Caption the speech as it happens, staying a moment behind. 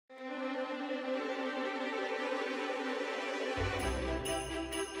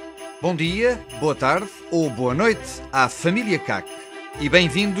Bom dia, boa tarde ou boa noite à família CAQ e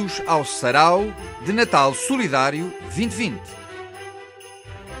bem-vindos ao Sarau de Natal Solidário 2020.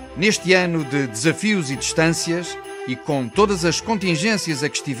 Neste ano de desafios e distâncias e com todas as contingências a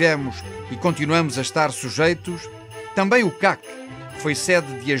que estivemos e continuamos a estar sujeitos, também o CAQ foi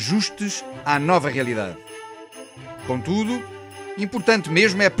sede de ajustes à nova realidade. Contudo, importante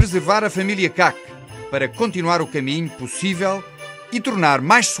mesmo é preservar a família CAQ para continuar o caminho possível e tornar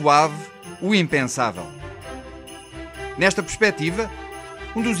mais suave o impensável. Nesta perspectiva,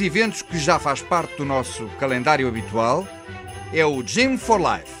 um dos eventos que já faz parte do nosso calendário habitual é o Gym for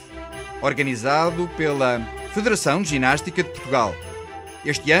Life, organizado pela Federação de Ginástica de Portugal.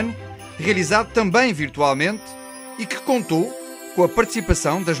 Este ano, realizado também virtualmente e que contou com a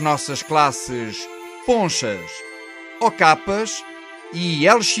participação das nossas classes Ponchas, OCapas e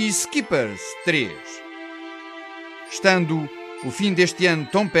LX Skippers 3. Estando o fim deste ano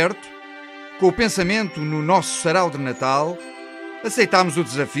tão perto, com o pensamento no nosso sarau de Natal, aceitámos o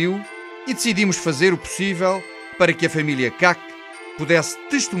desafio e decidimos fazer o possível para que a família CAQ pudesse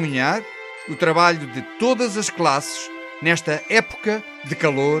testemunhar o trabalho de todas as classes nesta época de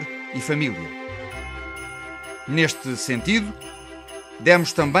calor e família. Neste sentido,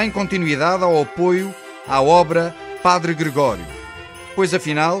 demos também continuidade ao apoio à obra Padre Gregório, pois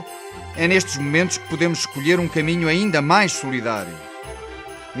afinal é nestes momentos que podemos escolher um caminho ainda mais solidário.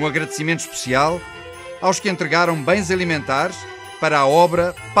 Um agradecimento especial aos que entregaram bens alimentares para a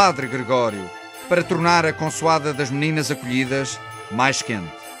obra Padre Gregório, para tornar a consoada das meninas acolhidas mais quente.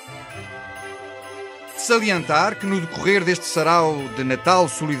 De salientar que no decorrer deste sarau de Natal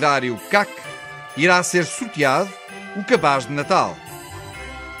Solidário CAQ irá ser sorteado o cabaz de Natal.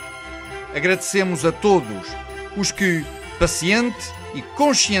 Agradecemos a todos os que, paciente e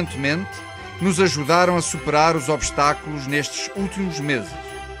conscientemente, nos ajudaram a superar os obstáculos nestes últimos meses.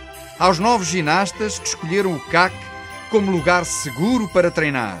 Aos novos ginastas que escolheram o CAQ como lugar seguro para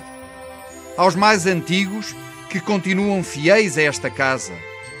treinar. Aos mais antigos que continuam fiéis a esta casa.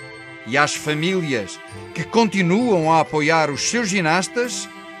 E às famílias que continuam a apoiar os seus ginastas,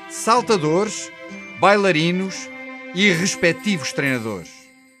 saltadores, bailarinos e respectivos treinadores.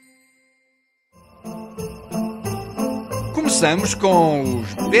 Começamos com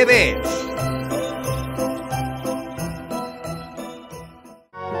os bebés.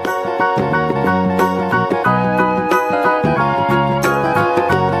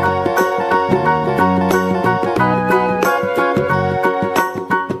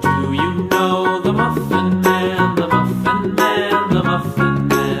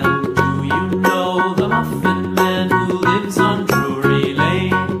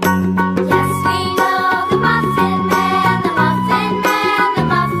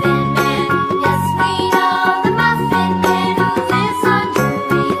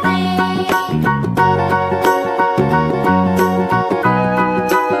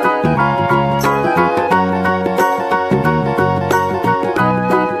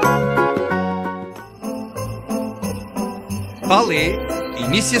 Balé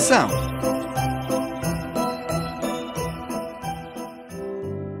Iniciação.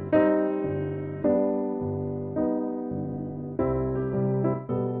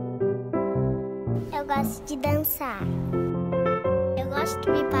 Eu gosto de dançar. Eu gosto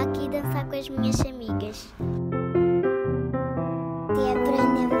de vir para aqui dançar com as minhas amigas. E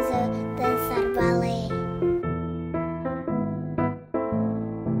aprendemos a dançar balé.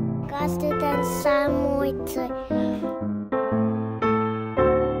 Gosto de dançar muito.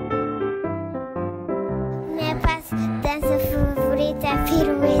 Minha dança favorita é a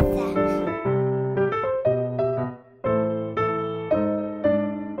pirueta.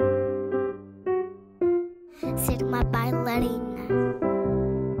 Ser uma bailarina.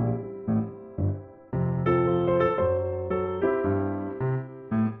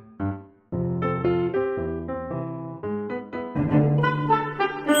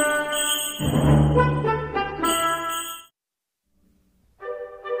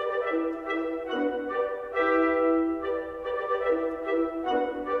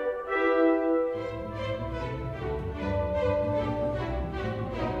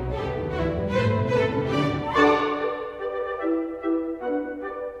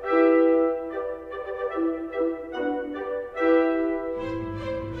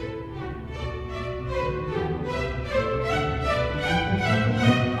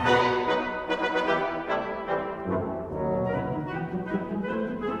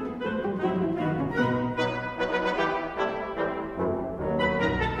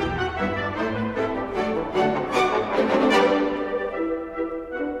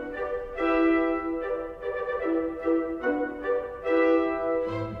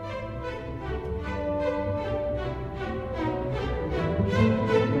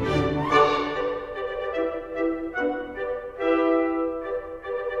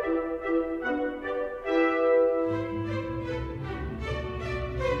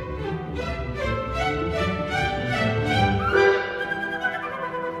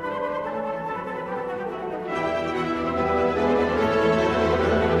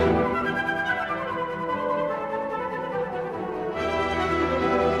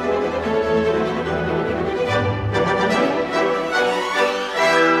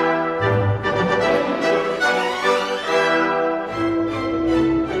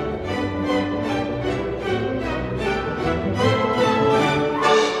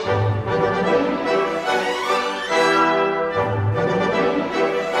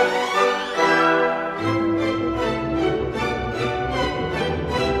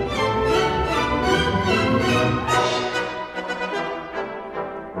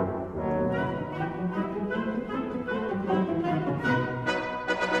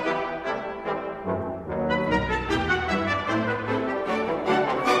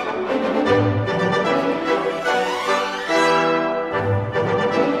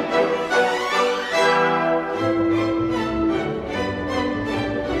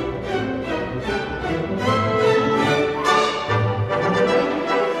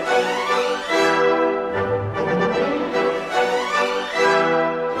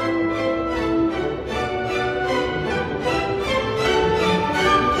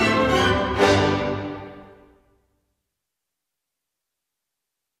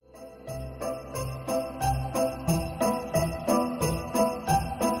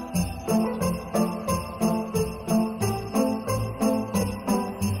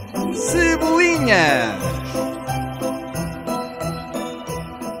 Manhãs.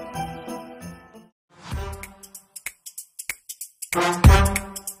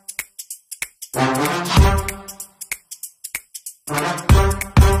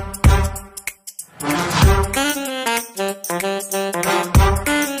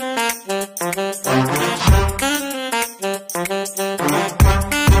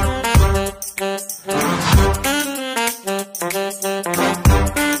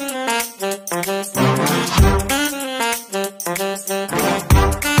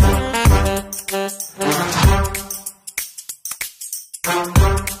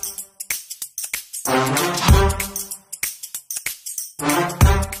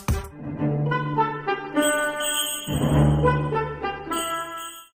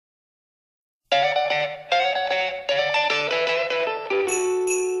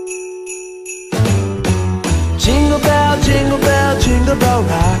 jingle bell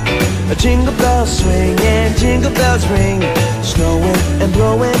rock, a jingle bell swing and jingle bells ring. Snowing and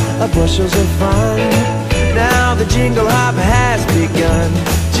blowing bushels of fun. Now the jingle hop has begun.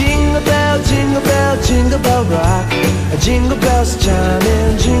 Jingle bell, jingle bell, jingle bell rock, jingle bells chime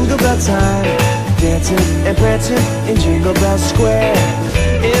in jingle bell time. Dancing and prancing in Jingle Bell Square.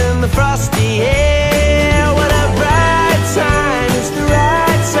 In the frosty air, what a bright time. It's the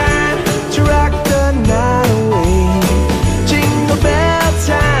right time to rock the night away. Jingle bell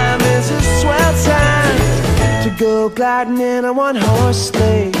time is a swell time to go gliding in a one-horse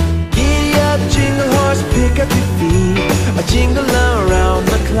sleigh. Giddy up, jingle horse, pick up your feet, a jingle around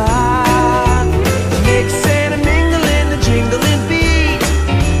the clock. Mix and a mingle in the jingling beat.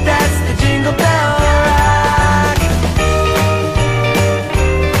 That's the Jingle Bell Rock.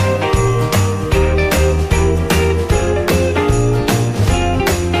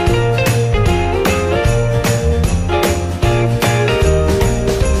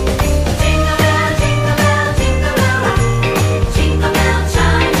 Jingle bell, jingle bell, jingle bell rock. Jingle bell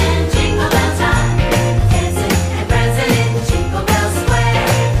chime in jingle bell time. Dancing and prancing in Jingle Bell Square.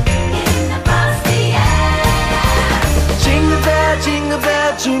 In the frosty air. Jingle bell, jingle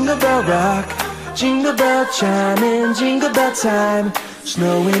bell, jingle bell rock. Jingle bell chime in jingle bell time.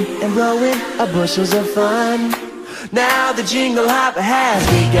 Snowing and blowing bushels of fun. Now the jingle hop has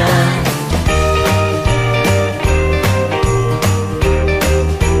begun.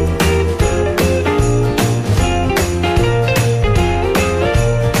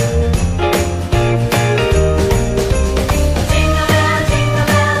 Jingle bell, jingle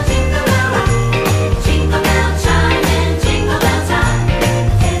bell, jingle bell rock. Jingle bell chime in jingle bell time.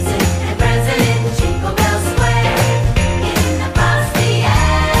 Dancing and prancing in Jingle Bell Square. In the frosty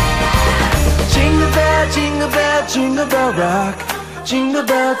air. Jingle bell, jingle bell, jingle bell rock. Jingle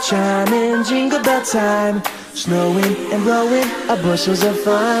bell chime in jingle bell time. Snowing and blowing bushels of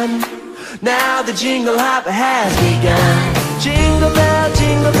fun. Now the jingle hop has begun. Jingle bell,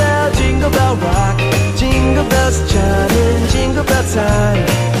 jingle bell, jingle bell rock. Jingle bells chime in jingle bell time.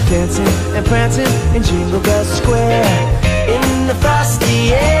 Dancing and prancing in Jingle Bell Square. In the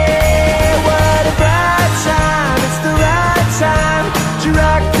frosty air, what a bright time. It's the right time to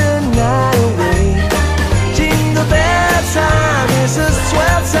rock the night away. Jingle bell time is a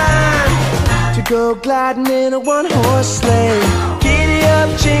swell time to go gliding in a one-horse sleigh. Giddy up,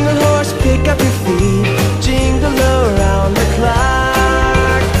 jingle horse, pick up your feet, jingle around the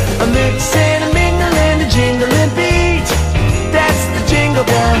clock. A mix and a mingle and a jingling beat. That's the jingle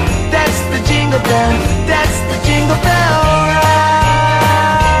bell, that's the jingle bell, that's the Jingle Bell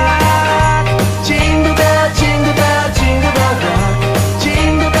Rock. Jingle bell, jingle bell, jingle bell rock.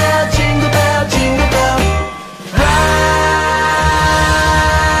 Jingle bell, jingle bell, jingle bell rock.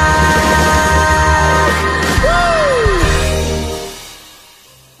 Woo!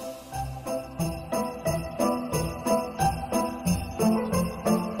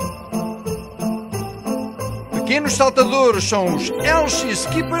 Pequenos saltadores são os Elche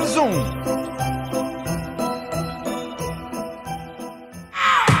Skippers 1.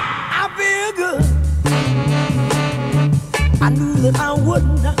 I feel good. I knew that I would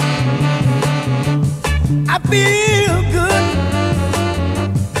not. I feel good.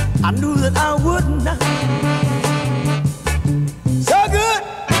 I knew that I would not. So good,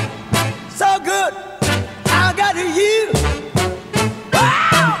 so good. I got you.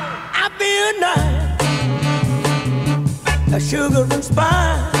 Wow, I feel nice. A sugar and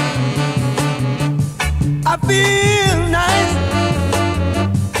spice. I feel nice.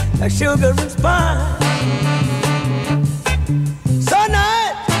 A sugar and spice. So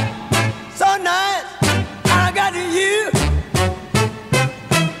nice, so nice. I got you.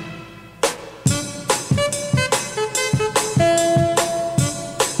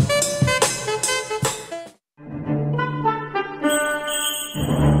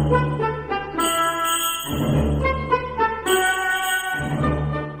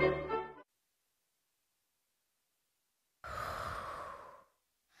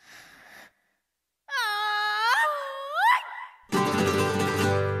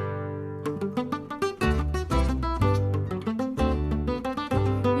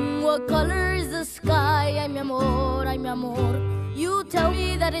 What color is the sky? Ay, mi amor, ay, mi amor. You tell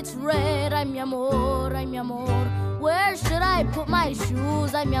me that it's red. Ay, mi amor, ay, mi amor. Where should I put my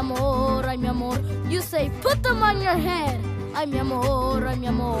shoes? Ay, mi amor, ay, mi amor. You say put them on your head. Ay, mi amor, ay, mi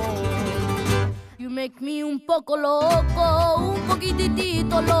amor. You make me un poco loco, un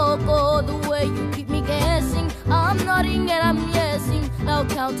poquitito loco. The way you keep me guessing, I'm nodding and I'm yesing. I'll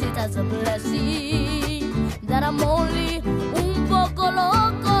count it as a blessing that I'm only un poco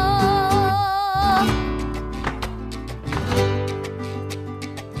loco.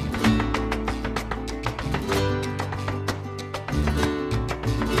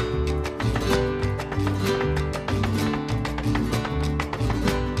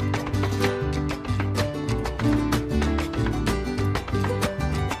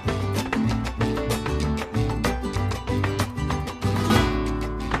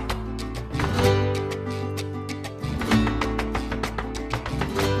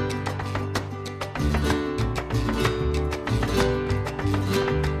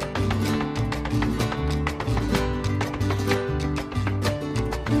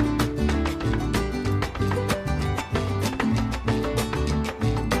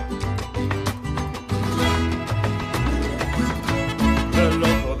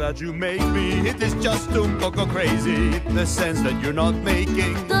 You make me, it is just un poco crazy. The sense that you're not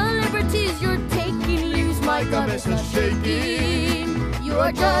making the liberties you're taking leaves my cabeza shaking. You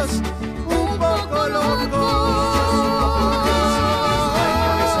are just un poco loco.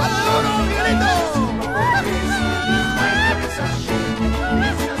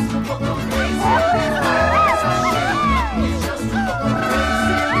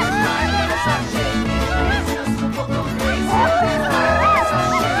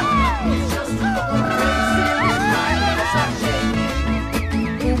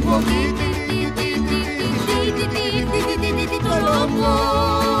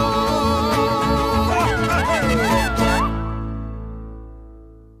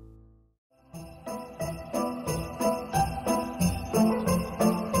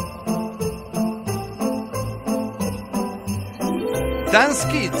 Dance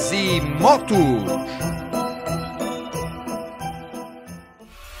Kids e motos.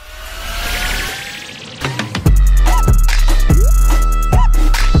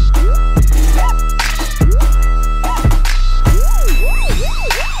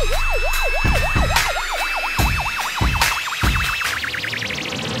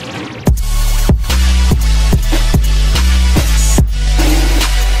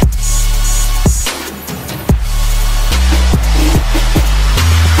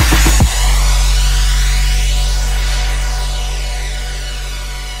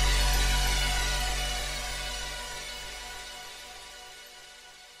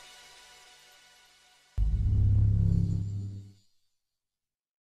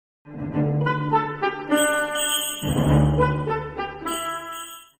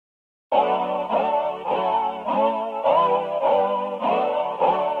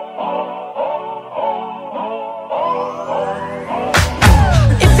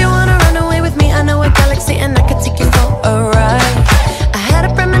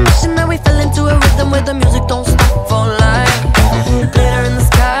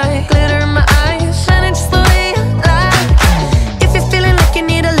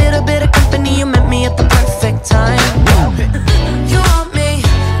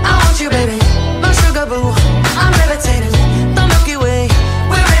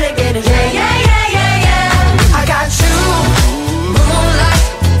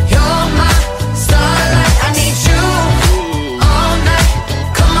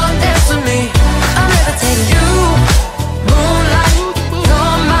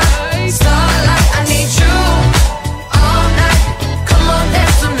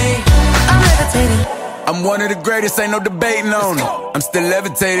 Ain't no debating on it. I'm still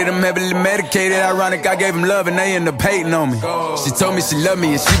levitated, I'm heavily medicated. Ironic, I gave him love and they end up hating on me. She told me she loved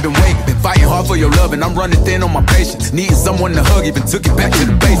me and she been waiting. Been fighting hard for your love and I'm running thin on my patience. Needing someone to hug, even took it back to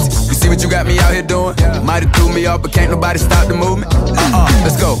the basics. You see what you got me out here doing? Might have threw me off, but can't nobody stop the movement.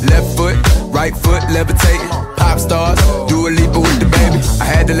 Let's go. Left foot, right foot, levitating. Pop stars, do a leap with the baby. I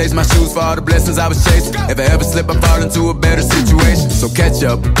had to lace my shoes for all the blessings I was chasing. If I ever slip, I fall into a better situation. So catch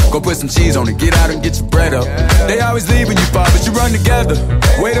up, go put some cheese on it, get out and get your bread up. They always leaving you far, but you run together.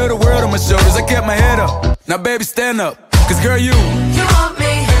 Weight of the world on my shoulders, I kept my head up. Now baby, stand up, cause girl, you want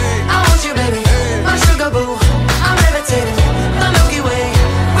me, I want you, baby. My sugar boo, I'm levitating. The Milky Way,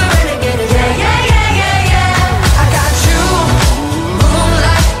 we're renegading. Yeah, yeah, yeah, yeah, yeah. I got you,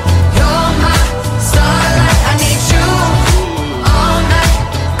 moonlight, you're my starlight. I need you all night.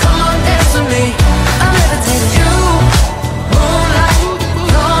 Come on, dance with me. I'm levitating. You, moonlight,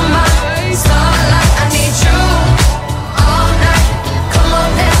 you're my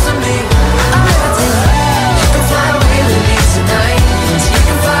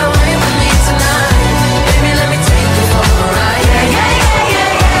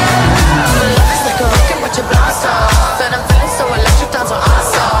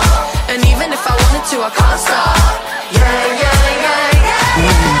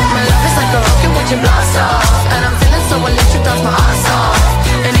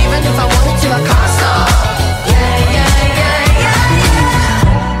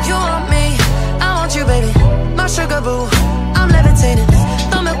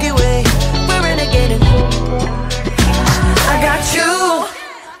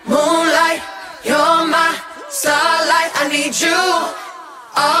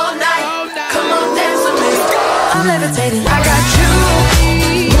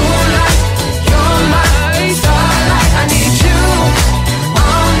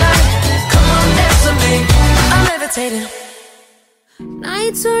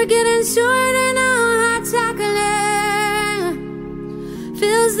nights are getting shorter now, hot chocolate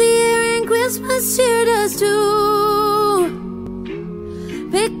fills the air and Christmas cheer does too.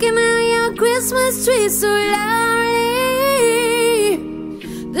 Picking out your Christmas tree so loudly,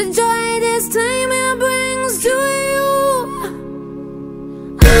 the joy this time it brings to you.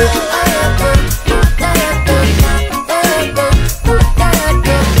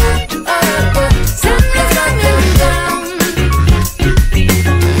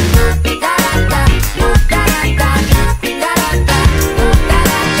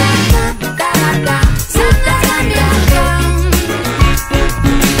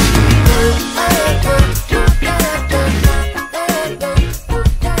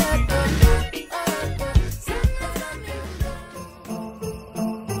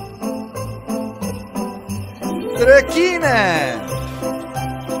 Traquina!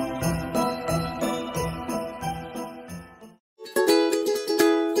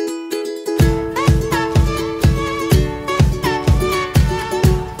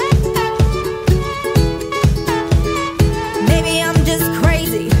 Maybe I'm just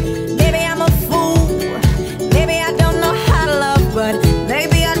crazy, maybe I'm a fool, maybe I don't know how to love, but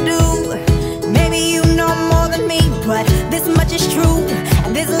maybe I do. Maybe you know more than me, but this much is true.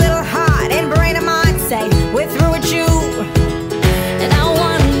 And this little heart and brain of mine say we're through with you. And I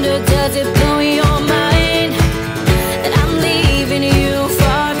wonder, does it blow your mind that I'm leaving you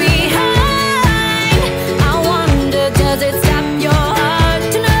far behind? I wonder, does it stop your heart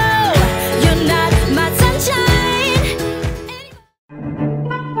to know you're not my sunshine?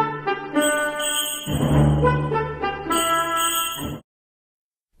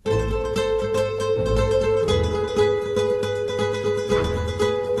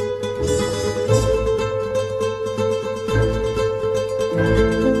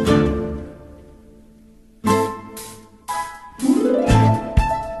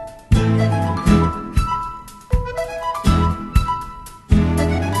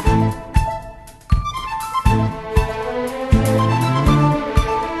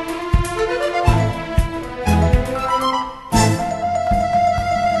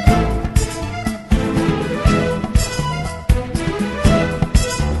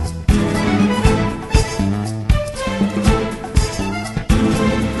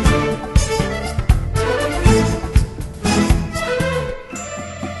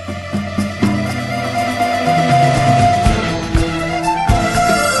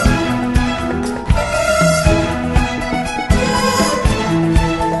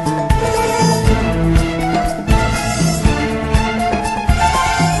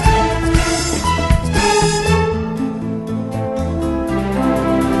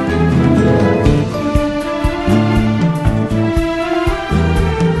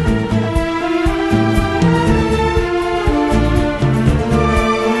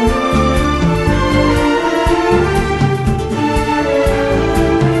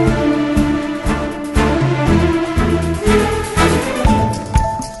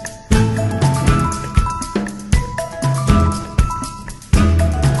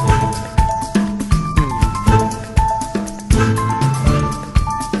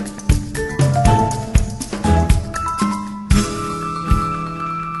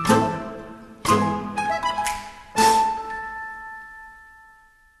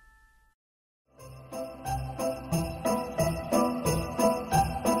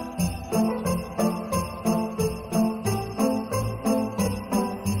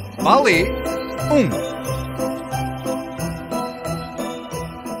 Vale 1.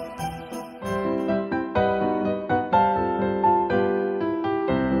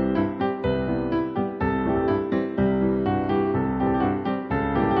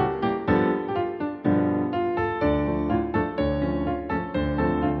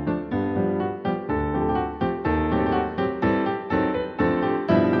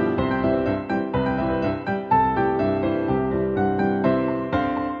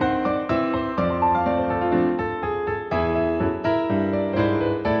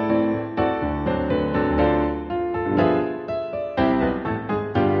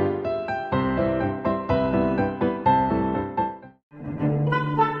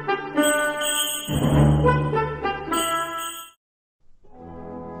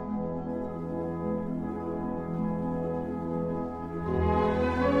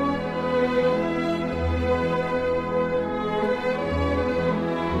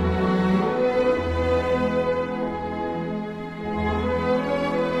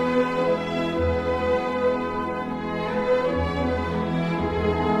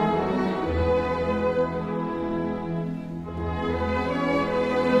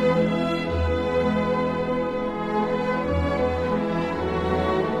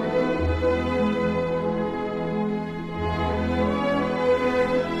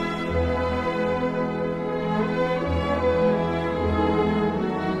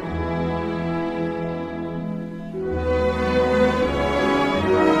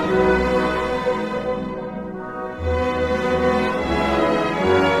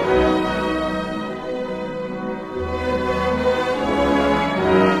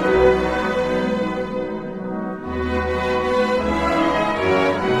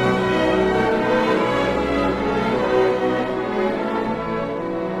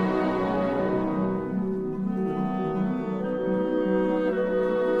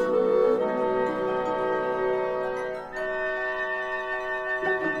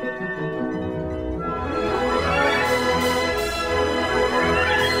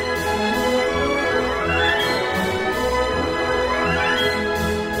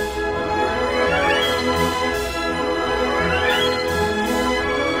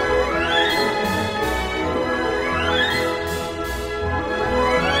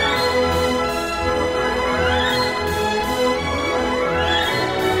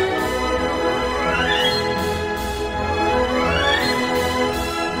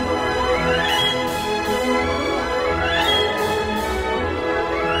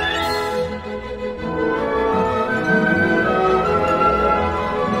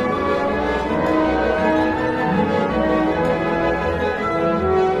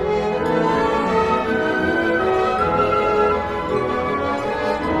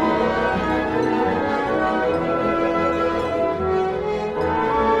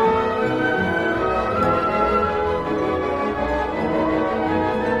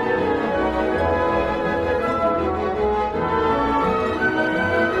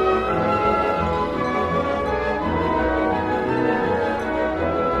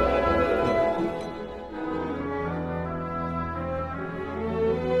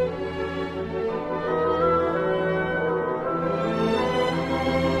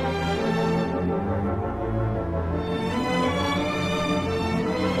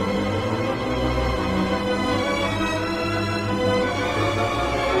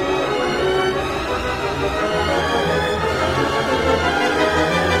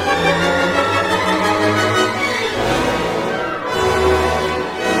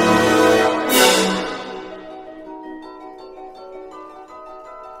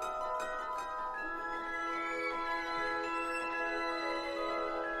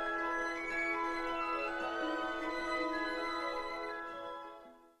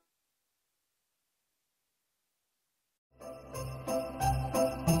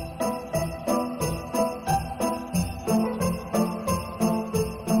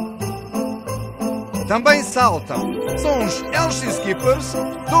 Também saltam. São os LC Skippers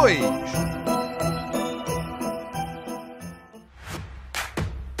 2.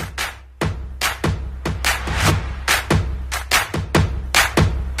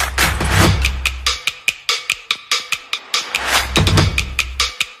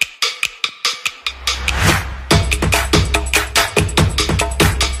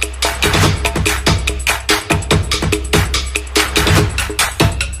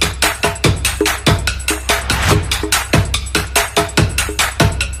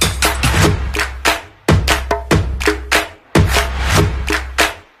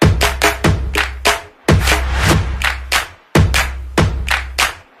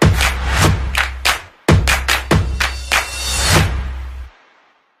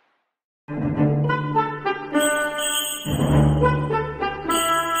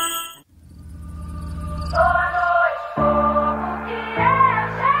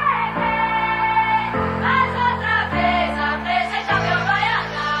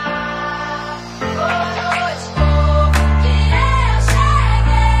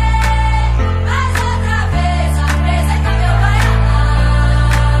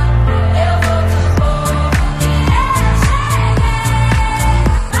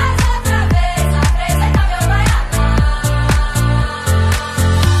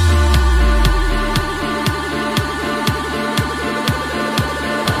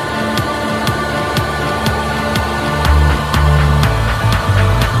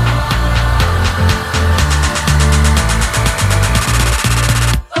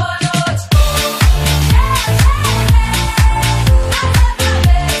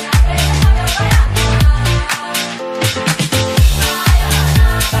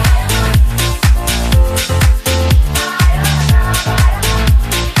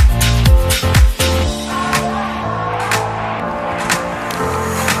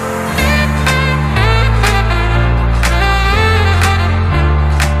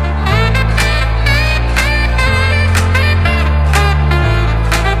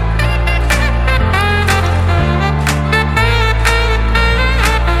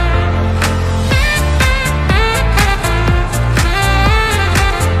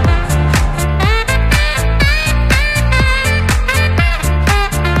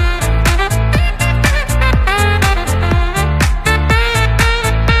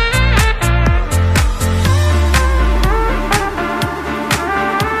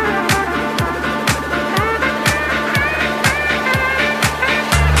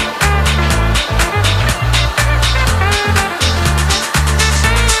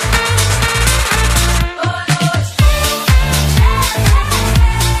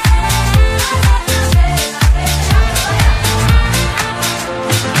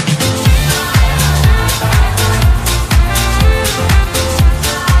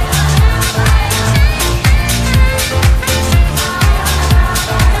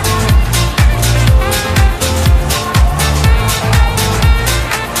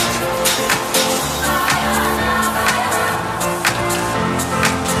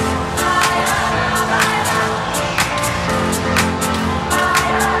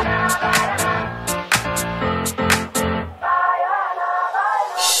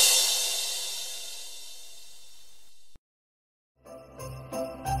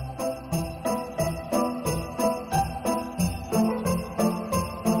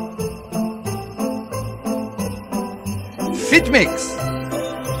 Fit Mix.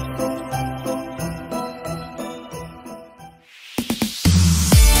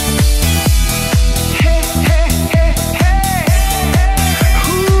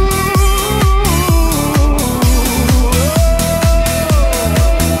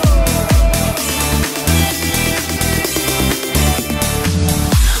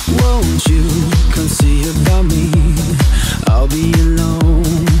 Won't you come see about me? I'll be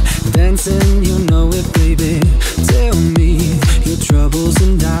alone, dancing, you know it, baby. Tell me your troubles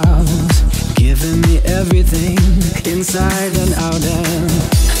and doubts, giving me everything, inside and out, and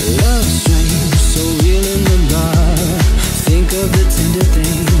love strange, so real in the dark. Think of the tender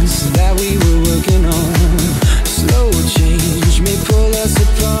things that we were working on. Slow change may pull us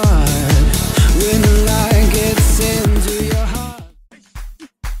apart when the light gets into your heart.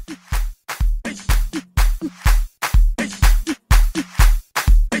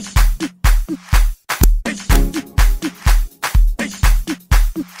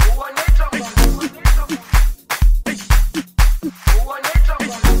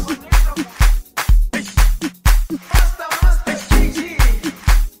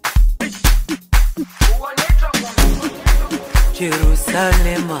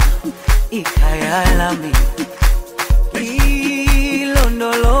 Jerusalema ikhaya lami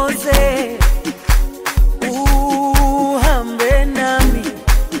ilondoloze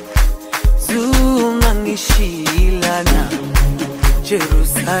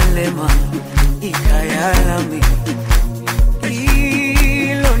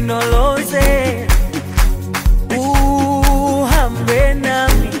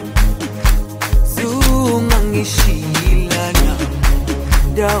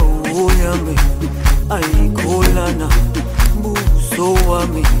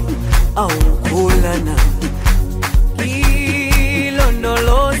wami awukholana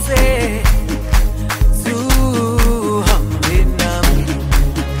ilondoloze zuhambe nami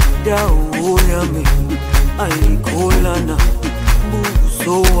dawo yami ayikholana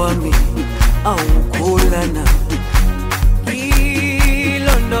buso wami awukholana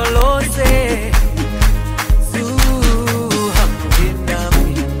ilondoloze zuhambe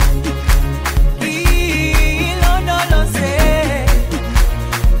nami ilondoloze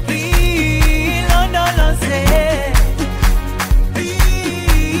ilondoloze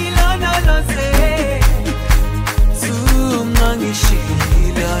ilondoloze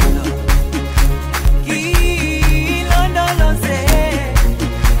zungangishilana ilondoloze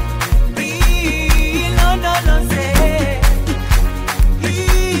ilondoloze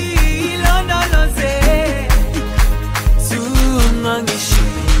ilondoloze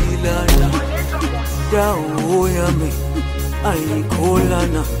zungangishilana dawo yami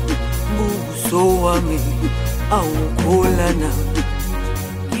ayikholana buso wami awukholana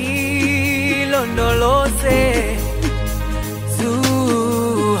ilondoloze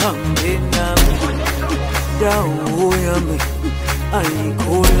zuhambe nami dawo yami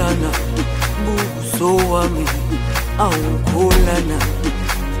ayikholana buso wami awukholana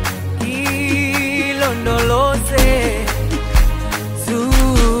ilondoloze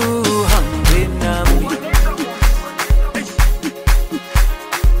zuhambe nami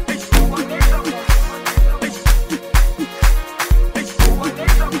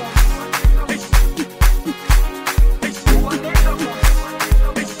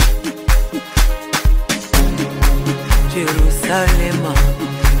Jerusalema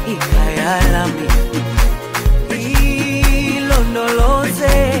ikhaya lami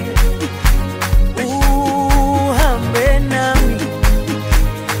ilondoloze uhambe nami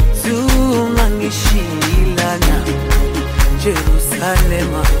zungangishilana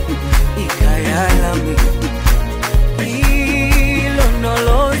Jerusalema ikhaya lami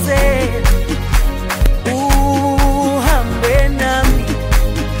ilondoloze uhambe nami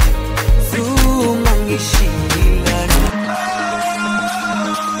zungangishilana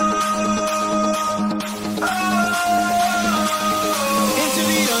Into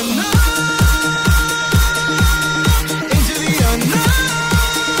the unknown, into the unknown,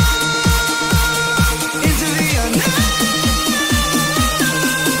 into the unknown.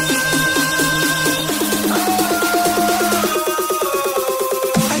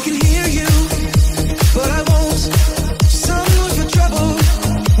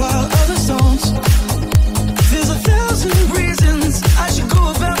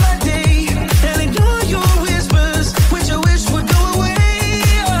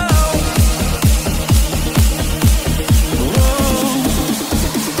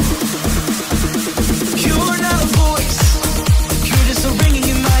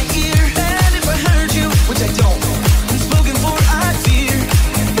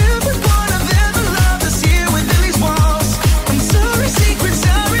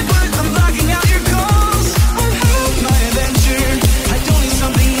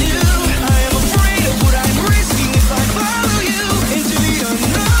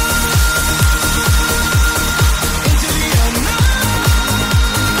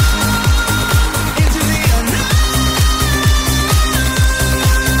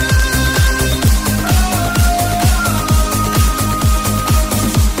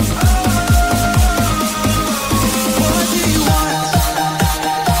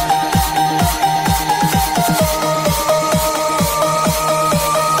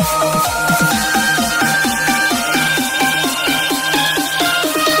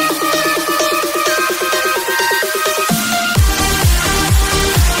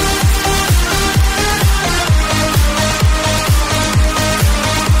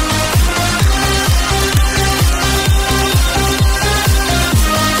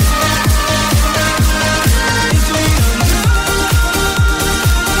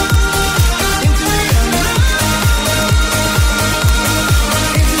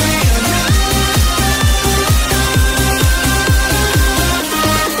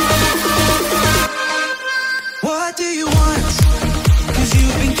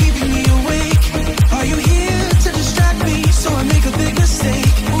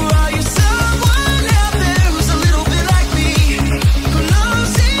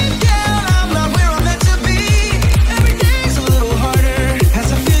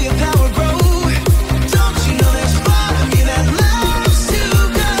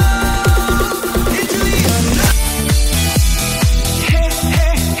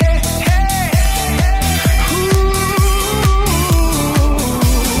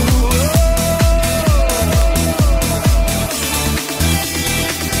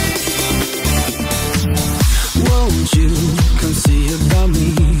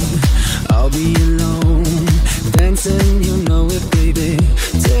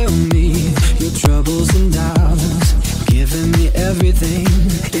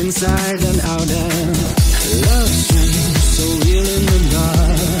 inside and out and love strange, so real in the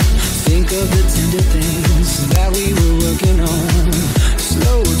dark. Think of the tender things that we were working on.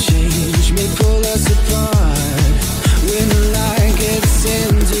 Slow change may pull us apart. When the light gets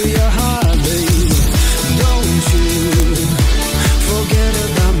into your heart, babe, don't you forget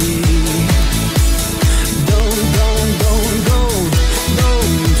about me. Don't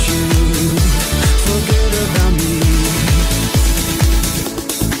you forget about me.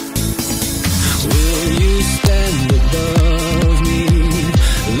 Will you stand above me?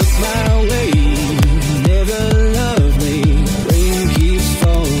 Look my way, never love me. Rain keeps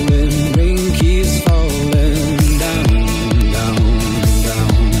falling down, down,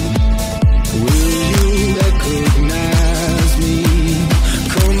 down. Will you recognize me?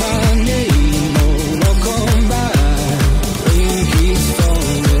 Call my name or come by. Rain keeps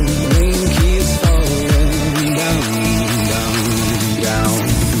falling down, down, down,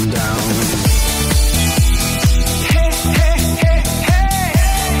 down.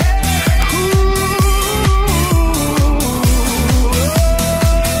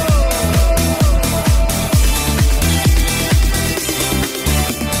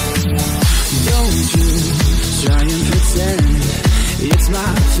 Don't you try and pretend it's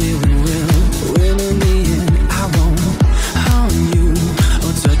my feeling will in me, and I won't harm you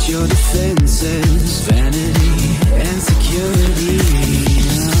or touch your defenses, vanity and security.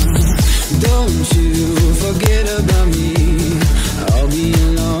 Don't you forget about me. I'll be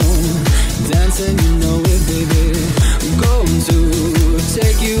alone, dancing, you know it, baby. I'm going to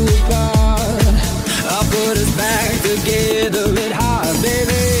take you apart. I'll put us back together at heart,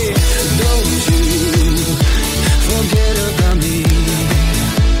 baby. Don't you forget about me.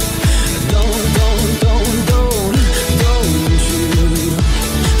 Don't you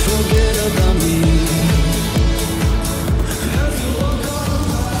forget about me.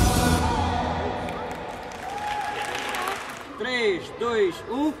 3, 2,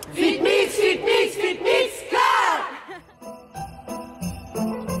 1. Fit mix, claro!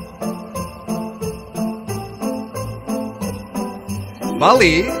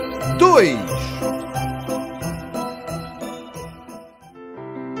 Vale 2.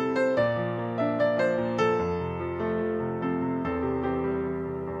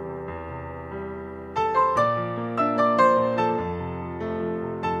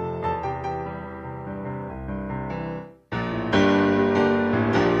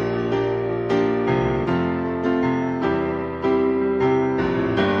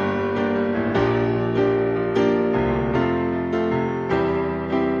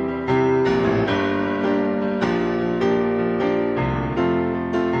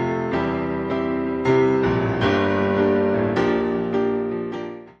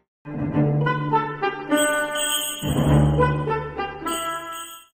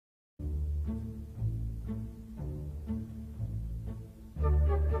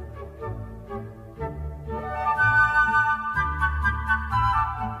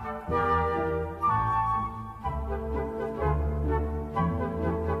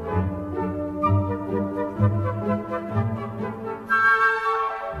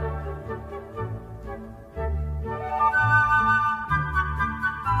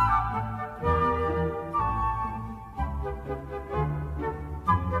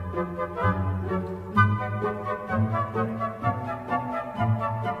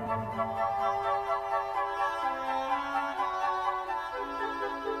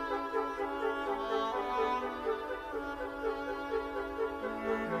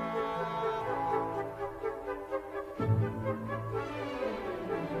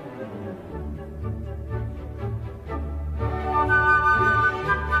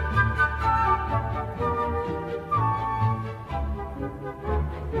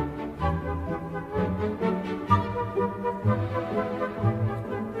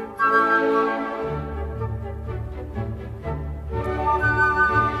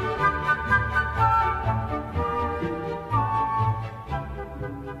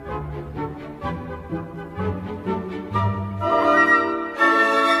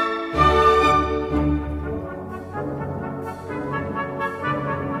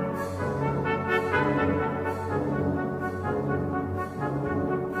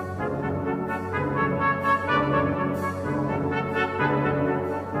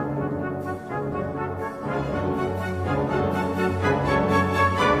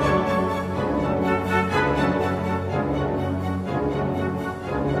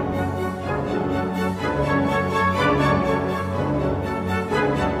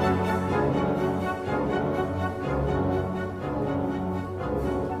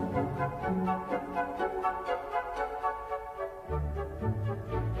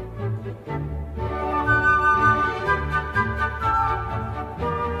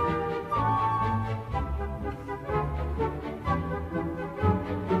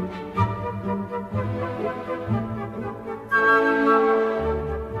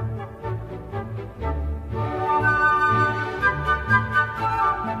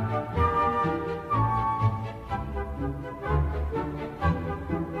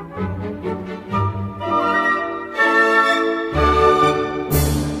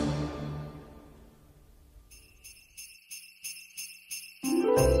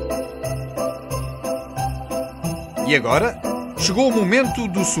 E agora, chegou o momento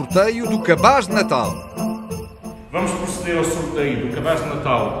do sorteio do cabaz de Natal. Vamos proceder ao sorteio do cabaz de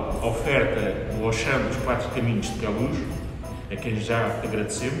Natal, oferta do Auchan dos 4 Caminhos de Queluz, a quem já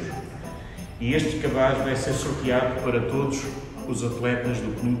agradecemos. E este cabaz vai ser sorteado para todos os atletas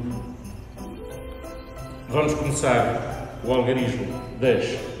do clube. Vamos começar o algarismo das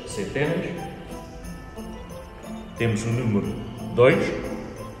centenas. Temos o número 2.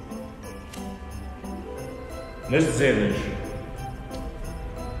 Nas dezenas,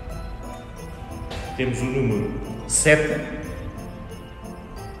 temos o número 7.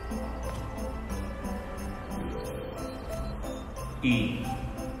 E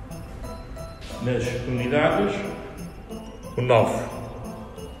nas unidades, o 9.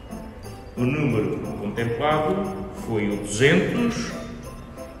 O número contemplado foi o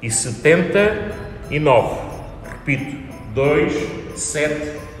 279. Repito,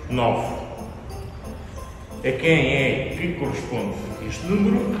 279. A quem que corresponde este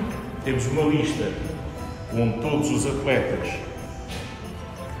número, temos uma lista com todos os atletas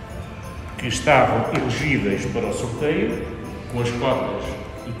que estavam elegíveis para o sorteio, com as cotas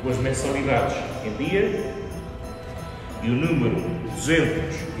e com as mensalidades em dia, e o número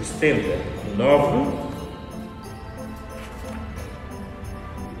 279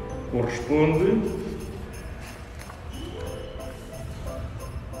 corresponde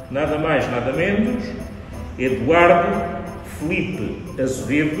nada mais, nada menos, Eduardo Felipe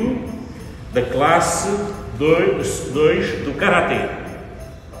Azevedo, da classe 2 do Karatê.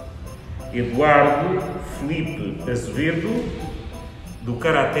 Eduardo Felipe Azevedo, do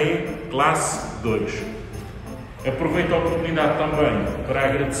Karatê, classe 2. Aproveito a oportunidade também para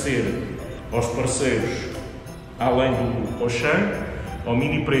agradecer aos parceiros, além do Auchan, ao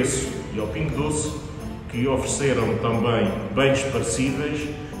Mini Preço e ao Pingo Doce, que ofereceram também bens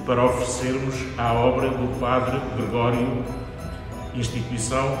parecidos para oferecermos à obra do Padre Gregório,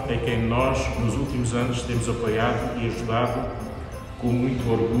 instituição a quem nós, nos últimos anos, temos apoiado e ajudado com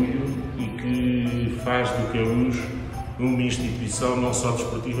muito orgulho e que faz do Queluz uma instituição não só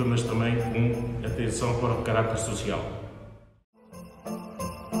desportiva, mas também com atenção para o caráter social.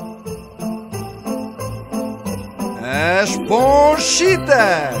 As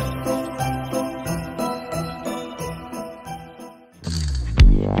Ponchitas!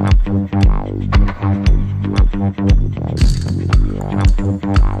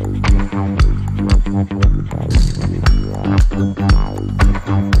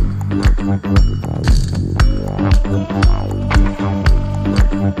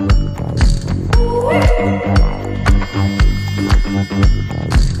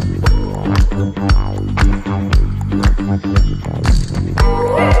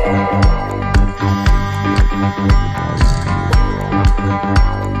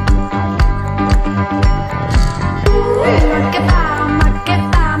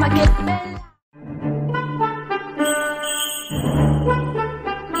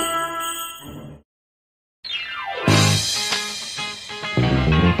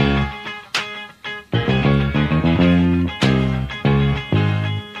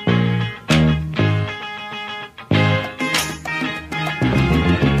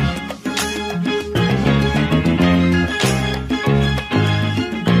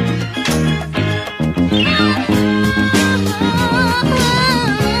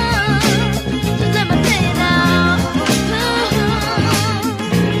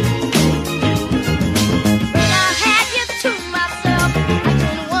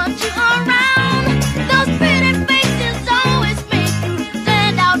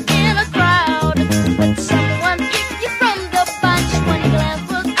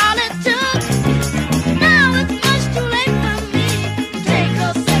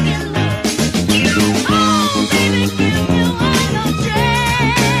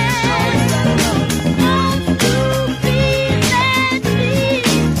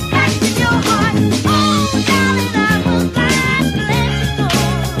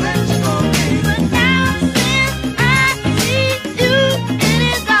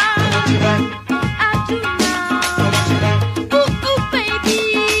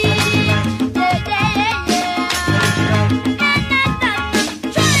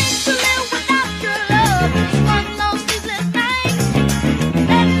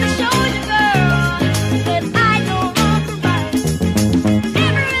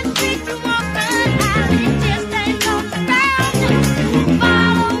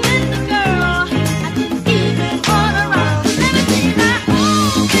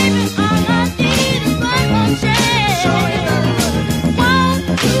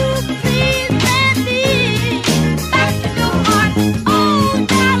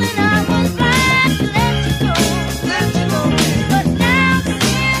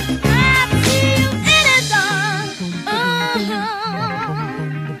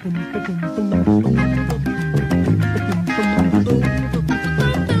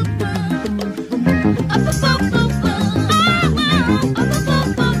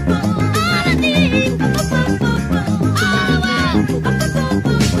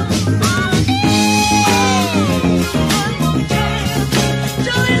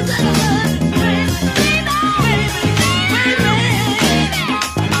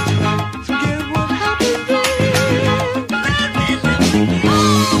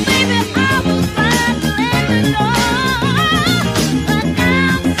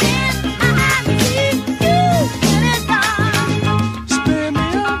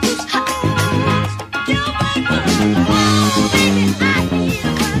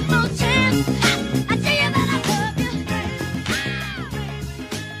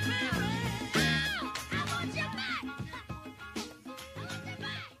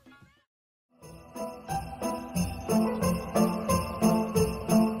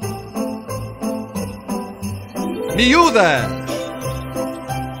 Miúda!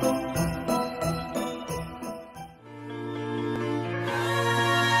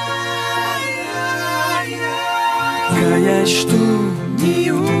 Quem és tu,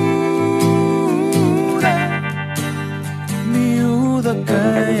 miúda? Miúda,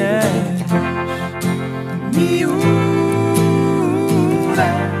 quem és? Miúda,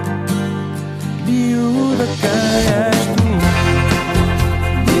 miúda, quem és tu?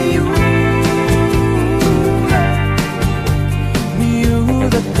 Miúda,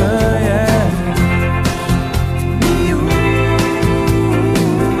 miúda, quem és?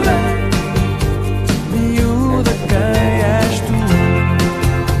 Miúda, miúda, quem és tu?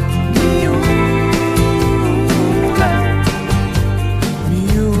 Miúda,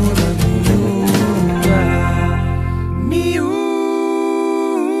 miúda, miúda,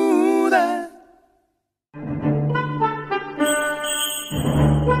 miúda.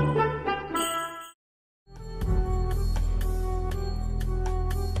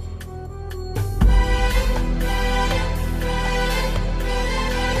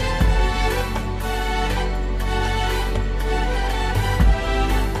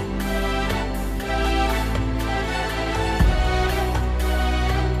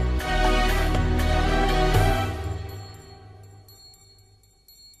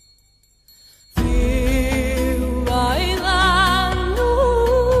 Vai lá no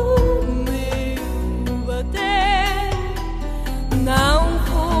meu bater, não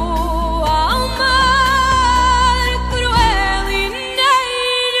vou ao mar cruel e nem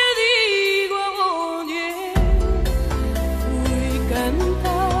lhe digo aonde fui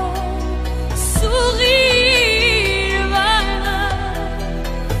cantar, sorrir, bailar,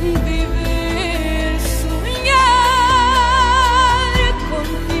 viver, sonhar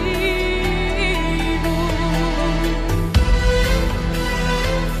contigo.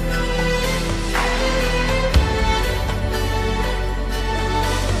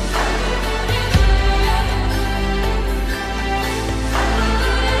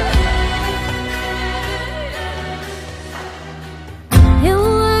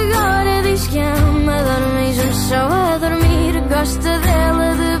 Ele agora diz que ama, dorme juntos só a dormir. Gosta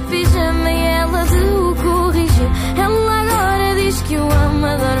dela de pijama e ela de o corrigir. Ela agora diz que o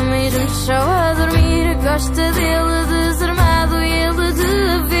ama, dorme juntos só a dormir. Gosta dele desarmado e ele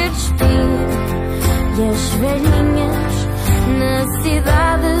de ver despir. E as velhinhas na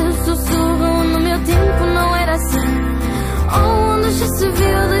cidade sussurram: no meu tempo não era assim. Onde já se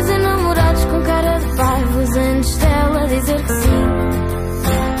viu dois enamorados com cara de parvos antes dela dizer que sim.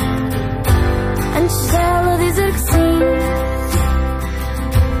 Antes dela dizer que sim.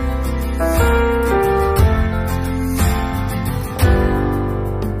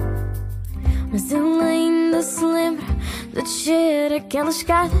 Mas ele ainda se lembra de descer aquelas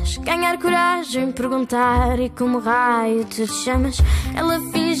escadas, ganhar coragem, perguntar: e como raio te chamas? Ela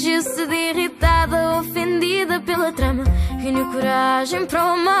fingiu-se de irritada, ofendida pela trama. Reuniu coragem para o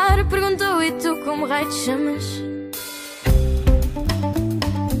amar, perguntou: e tu como raio te chamas?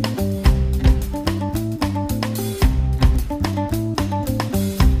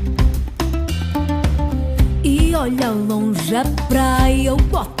 E olha longe a praia, o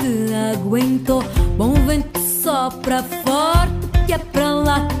bote aguentou. Bom vento sopra forte, que é para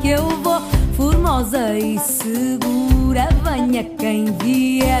lá que eu vou. Formosa e segura, venha quem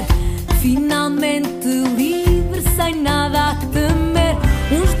vier. Finalmente livre, sem nada a temer.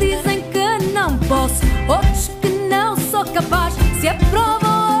 Uns dizem que não posso, outros que não sou capaz. Se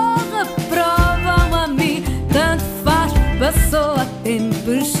aprovam ou reprovam a mim, tanto faz. Passou a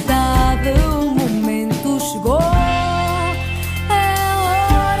tempestade, o momento chegou. É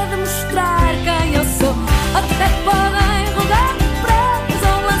hora de mostrar quem eu sou. Até podem rodar presos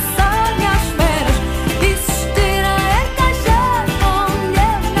ou lançar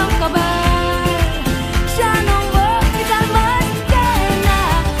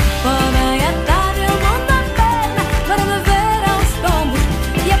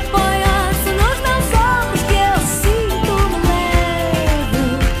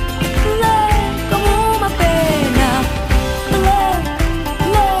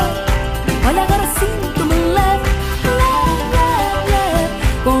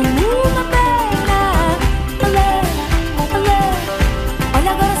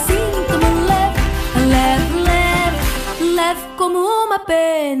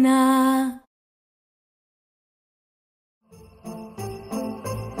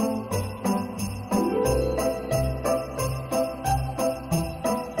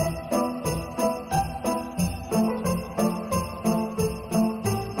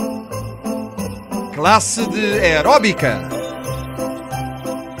classe de aeróbica.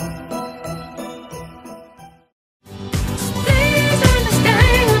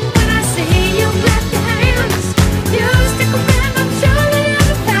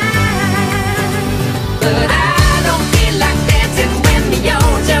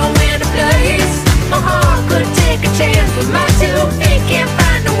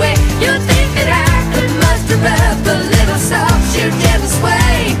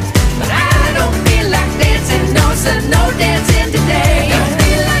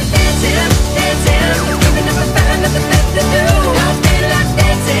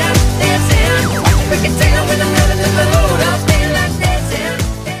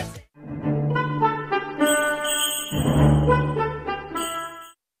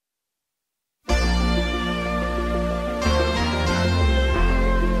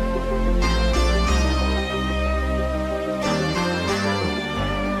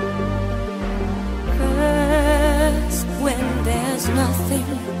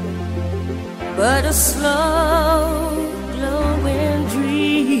 But a slow glowing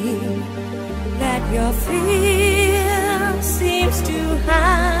dream that your fear seems to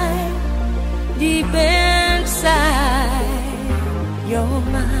hide deep inside your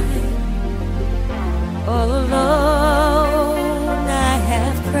mind. All alone I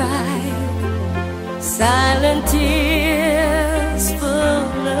have cried silent tears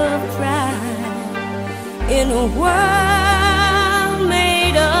full of pride in a world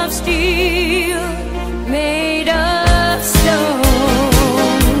made of steel, made of stone.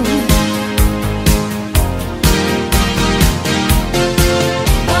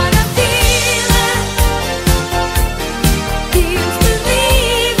 What a feeling, keeps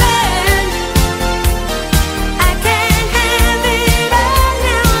believing. I can't have it all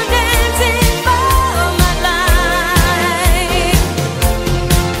now, dancing for my life.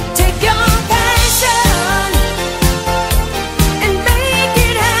 Take your passion and make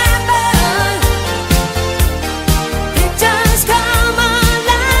it happen. It just come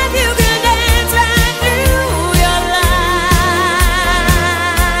alive. You can dance right through your life.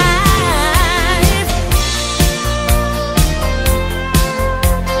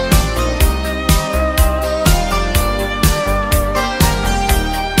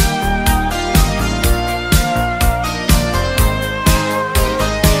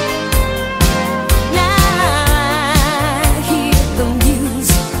 Now I hear the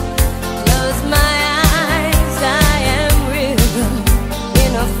music, close my eyes, I am rhythm.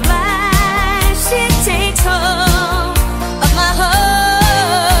 In a flash it takes hold of my heart.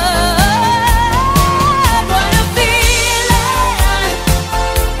 What a feeling,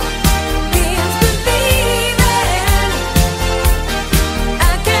 keeps believing.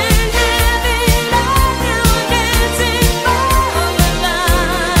 I can't have it all now, dancing for my life.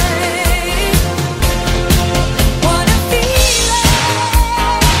 What a feeling.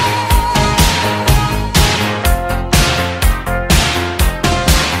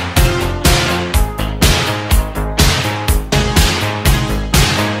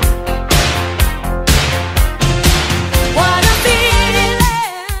 What a feeling.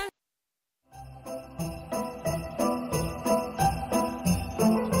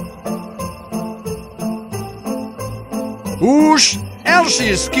 Os LX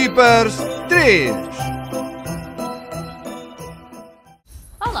Skippers 3.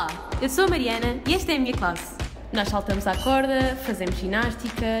 Olá, eu sou a Mariana e esta é a minha classe. Nós saltamos à corda, fazemos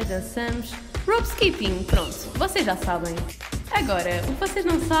ginástica, dançamos, rope skipping, pronto, vocês já sabem. Agora, o que vocês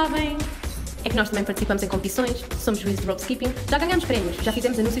não sabem é que nós também participamos em competições, somos juízes de rope skipping, já ganhamos prémios, já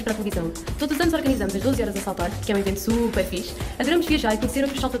fizemos anúncios para a televisão. Todos os anos organizamos as 12 horas a saltar, que é um evento super fixe. Adoramos viajar e conhecer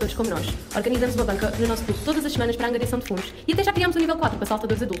outros saltadores como nós. Organizamos uma banca no nosso clube todas as semanas para a angariação de fundos e até já criámos o nível 4 para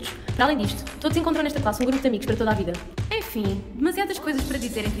saltadores adultos. Para além disto, todos encontram nesta classe um grupo de amigos para toda a vida. Enfim, demasiadas coisas para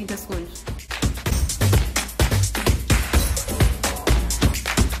dizer em 30 segundos.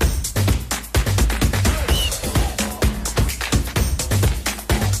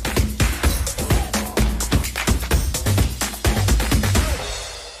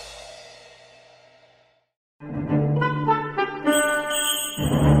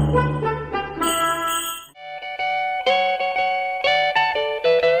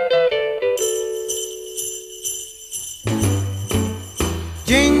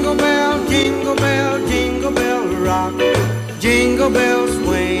 Jingle bell, jingle bell rock. Jingle bells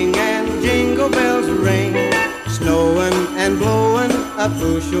swing and jingle bells ring. Snowing and blowing up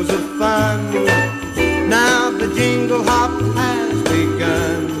bushels of fun. Now the jingle hop has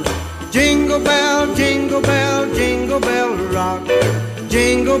begun. Jingle bell, jingle bell, jingle bell rock.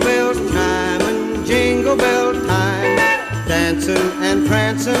 Jingle bells chime and jingle bell time. Dance dancing and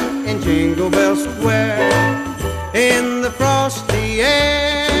prancing in Jingle Bell Square. In the frosty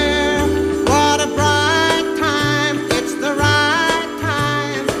air, what a bright time, it's the right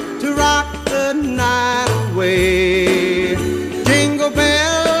time to rock the night away. Jingle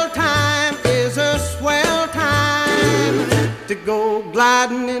bell time is a swell time to go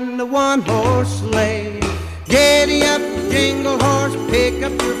gliding in the one-horse sleigh. Giddy up, jingle horse, pick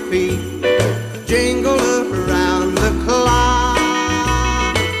up your feet, jingle around the clock.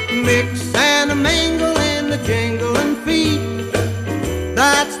 Mix and a mingle in the jingling feet,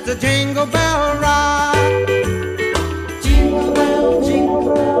 that's the Jingle Bell Rock. Jingle bell,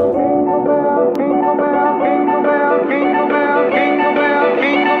 jingle bell, jingle bell, jingle bell, jingle bell, jingle bell, jingle bell,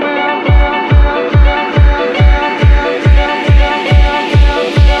 jingle bell.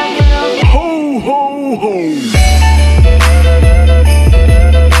 Ho, ho, ho.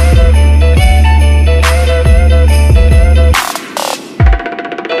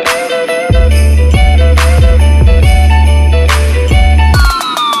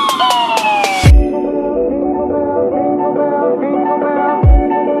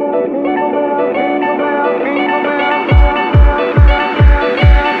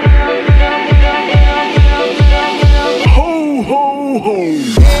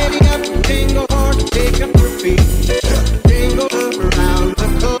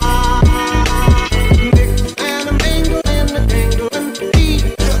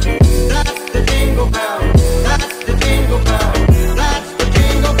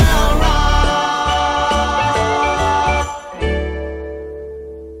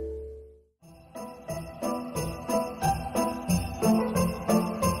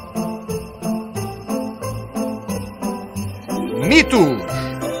 Mitos.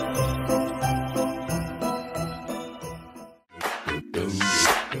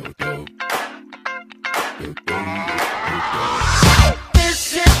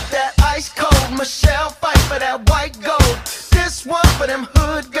 This hit that ice cold Michelle fight for that white gold. This one for them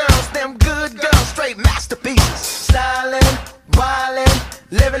hood girls, them good girls, straight masterpieces. Stylin', wildin',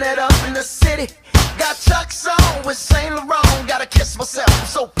 living it up in the city. Got Chuck's on with Saint Laurent. Gotta kiss myself, I'm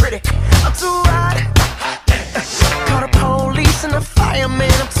so pretty. I'm too hot. Call the police and the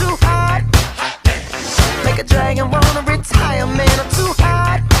fireman. I'm too hot. Make a dragon wanna retire, man. I'm too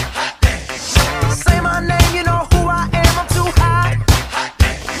hot. Say my name, you know who I am. I'm too hot.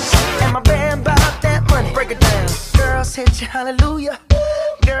 And my band bought that money. Break it down. Girls hit you, hallelujah.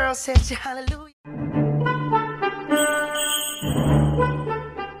 Girls hit you, hallelujah.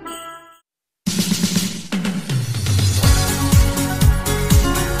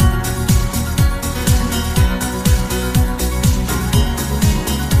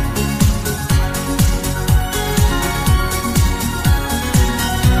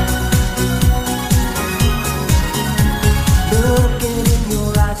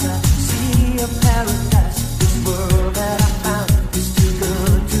 Paradise, this world that I found is too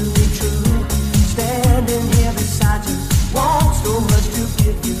good to be true.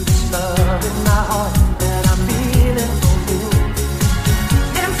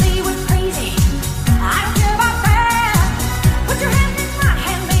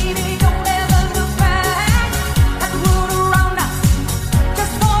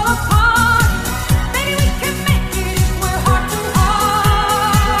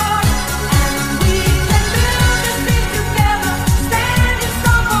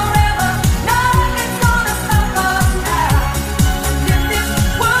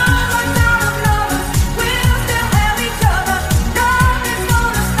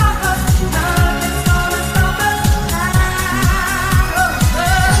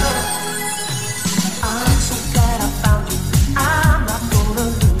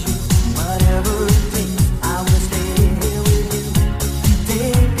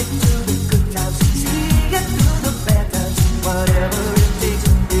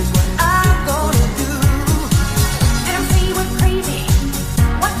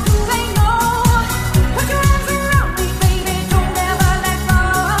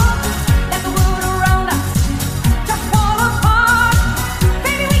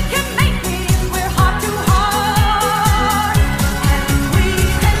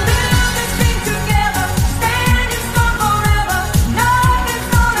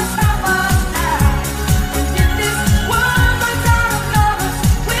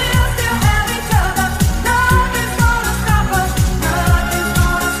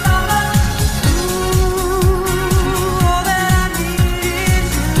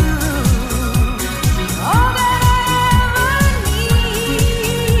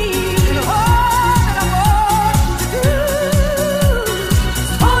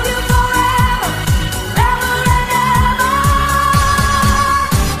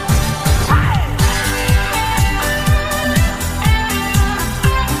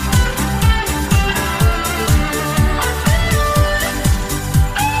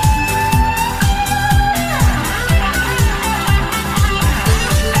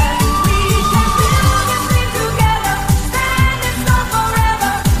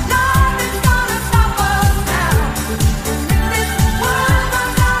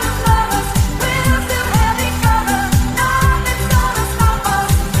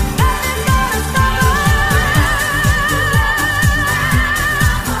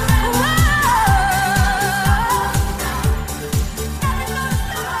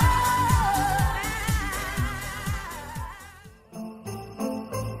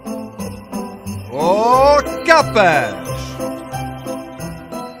 Sambas!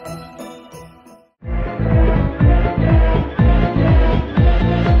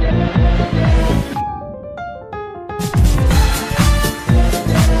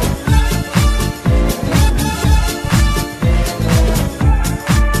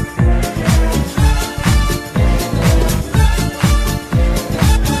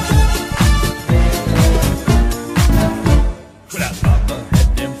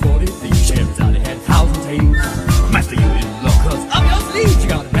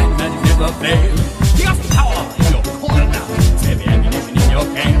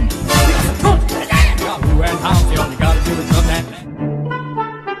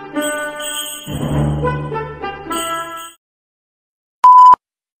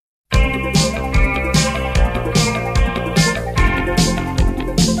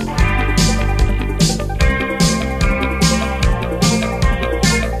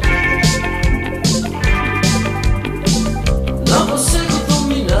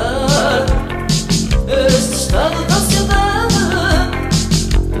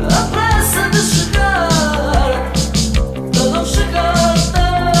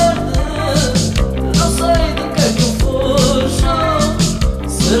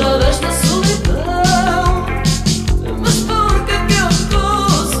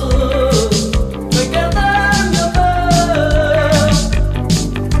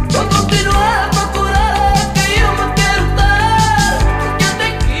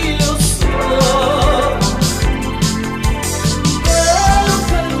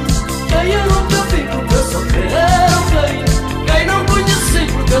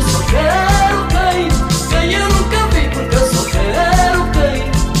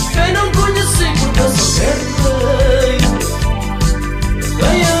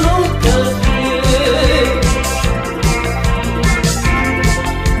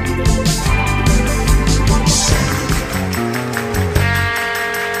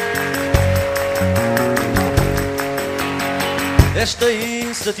 Esta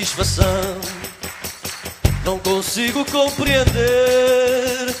insatisfação não consigo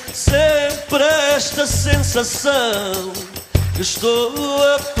compreender. Sempre esta sensação que estou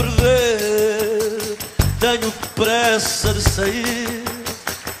a perder. Tenho pressa de sair,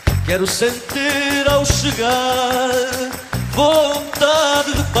 quero sentir ao chegar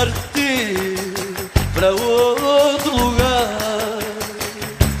vontade de partir para outro lugar.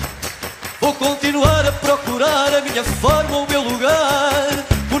 Vou continuar a procurar a minha forma, o meu lugar,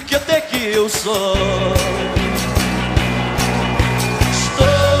 porque até que eu só estou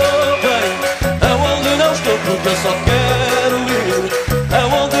bem aonde não estou, porque eu só quero ir.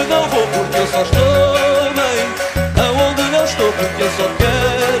 Aonde não vou, porque eu só estou bem. Aonde não estou, porque eu só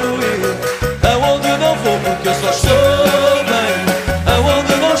quero ir. Aonde não vou, porque eu só estou bem.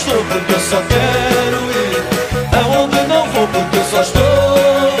 Aonde não estou, porque eu só quero ir. Aonde não vou, porque eu só estou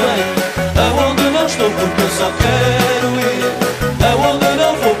bem. Aonde não estou, porque eu só quero ir. Aonde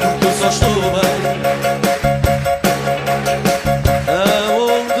não vou, porque eu só estou bem.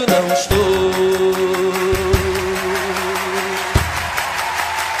 Aonde não estou.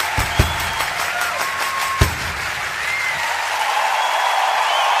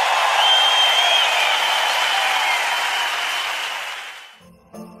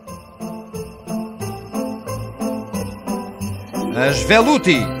 As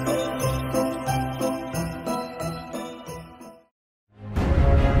Veluti.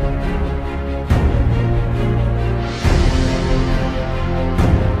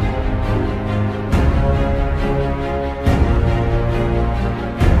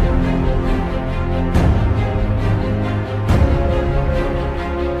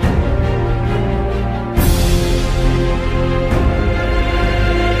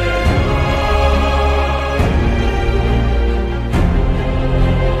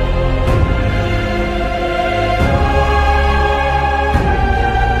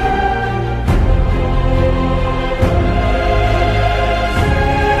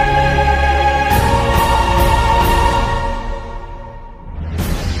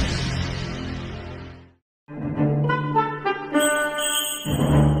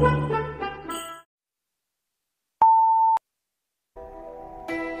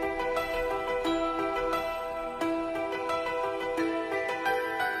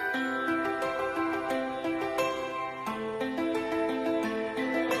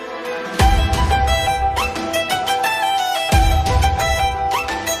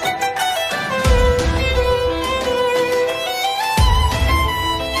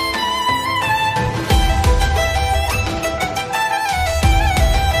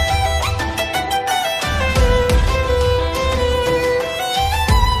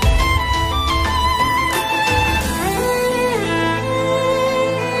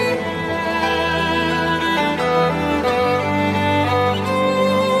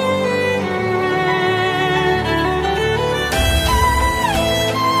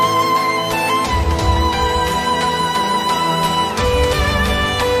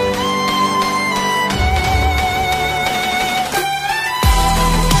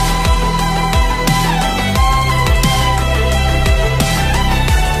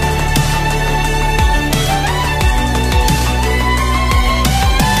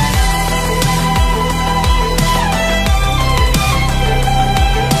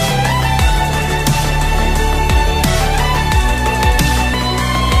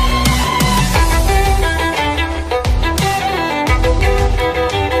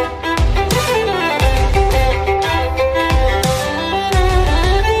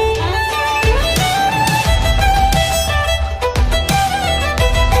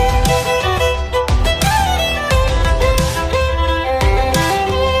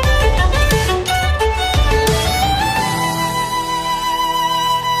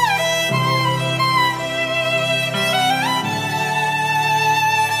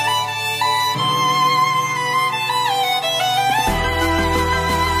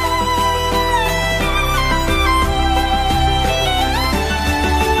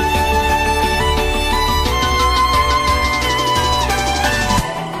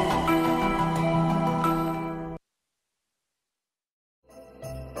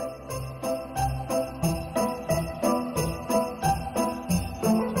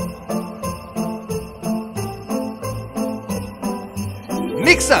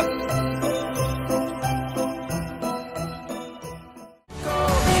 Mix Up!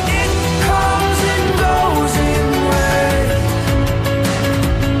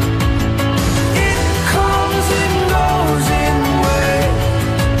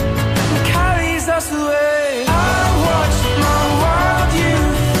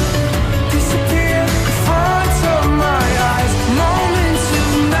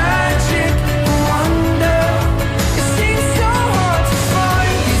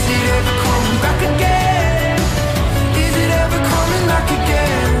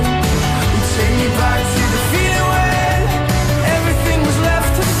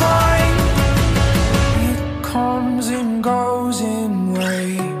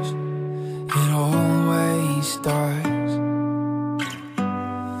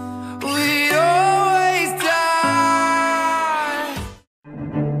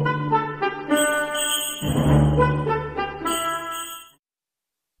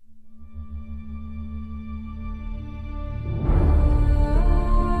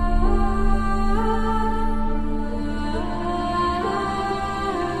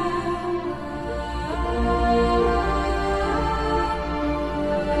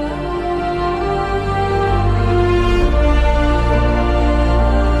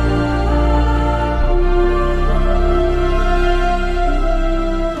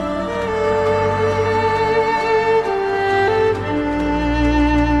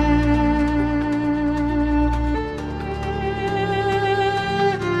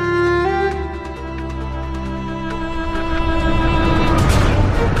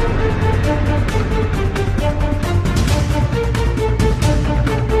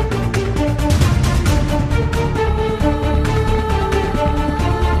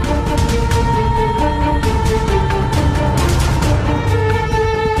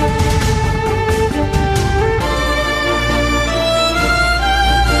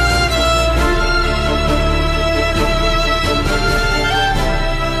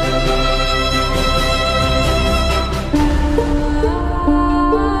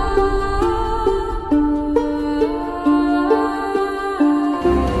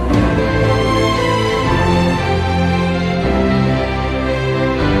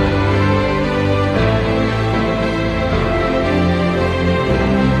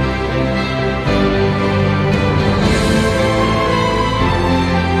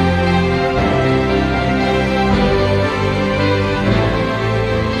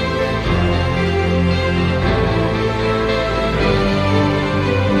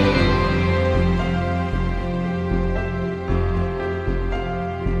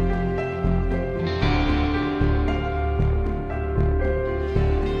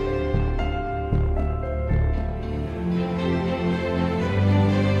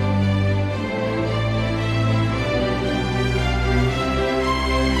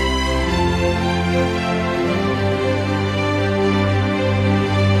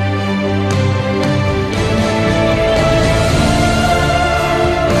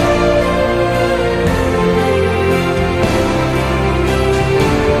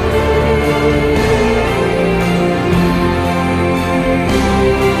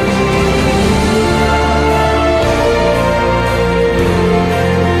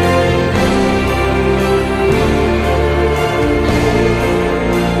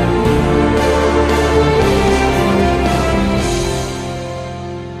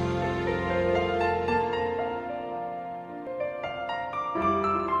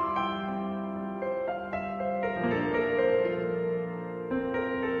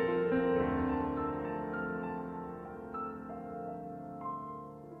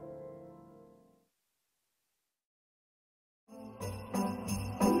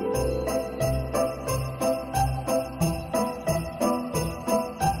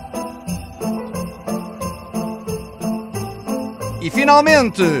 E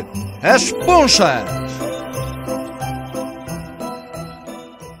finalmente, as ponchas.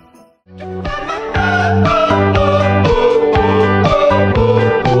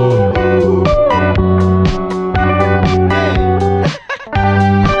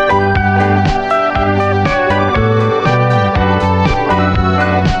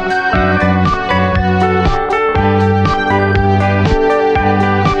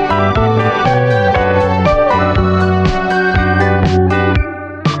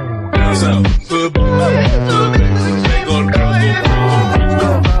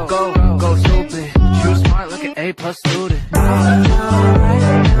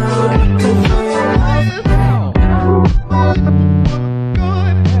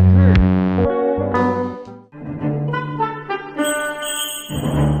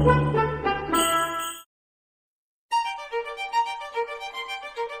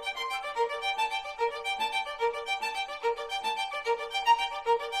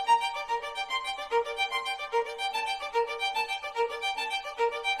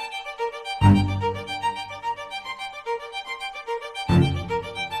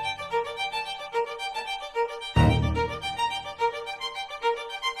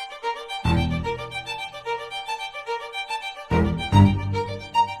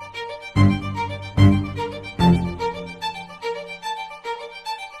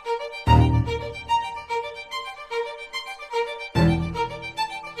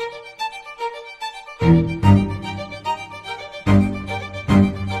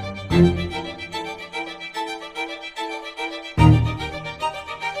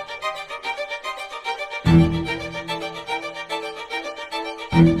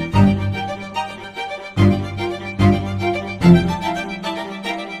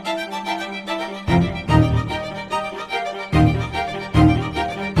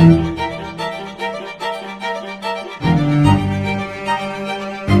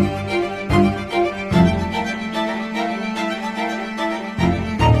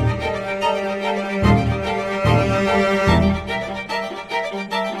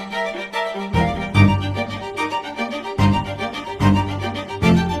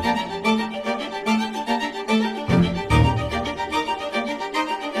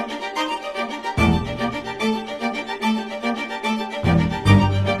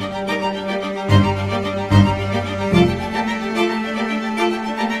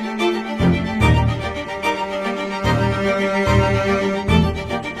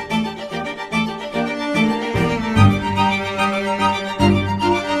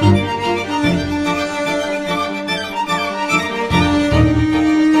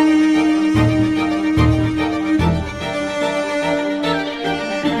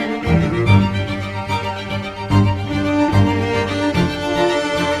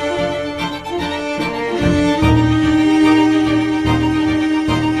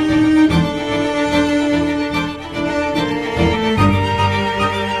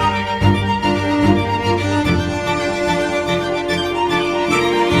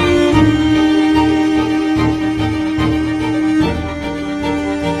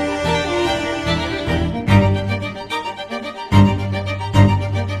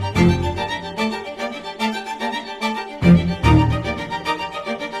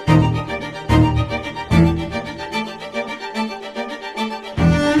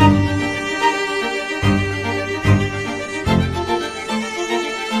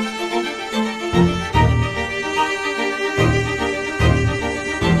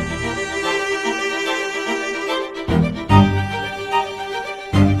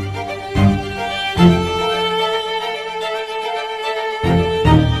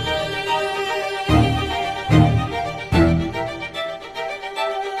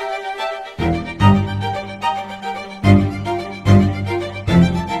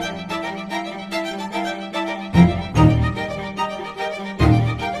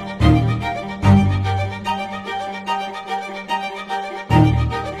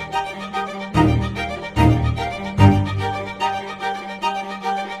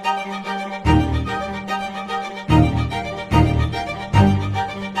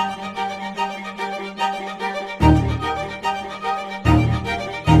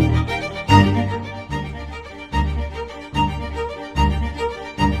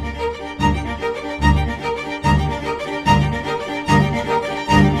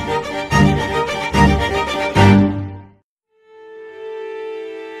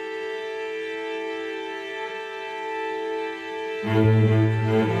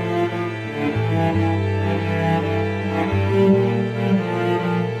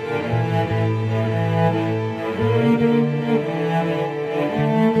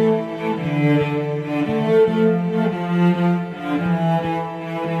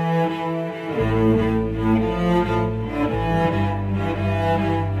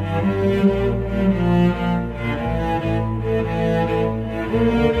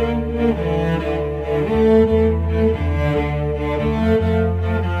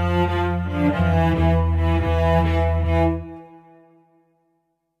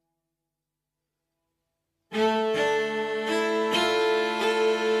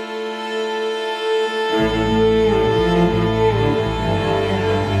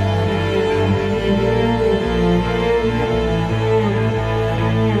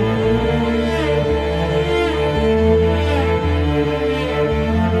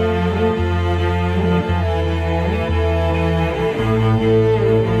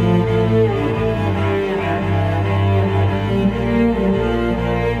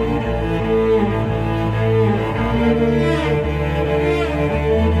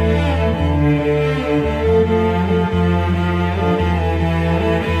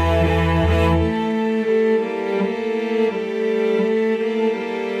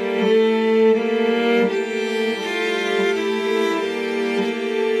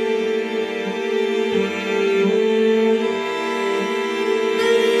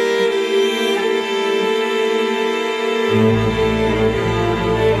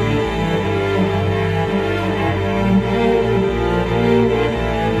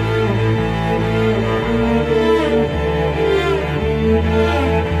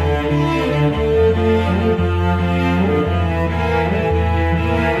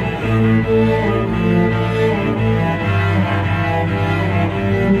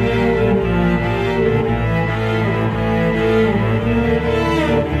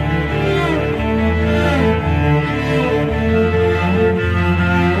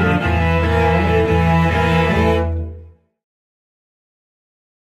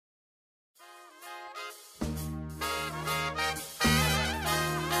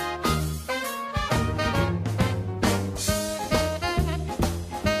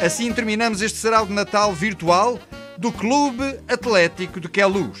 Assim terminamos este Sarau de Natal virtual do Clube Atlético de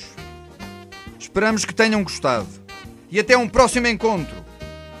Queluz. Esperamos que tenham gostado. E até um próximo encontro.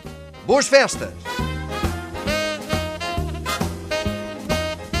 Boas festas!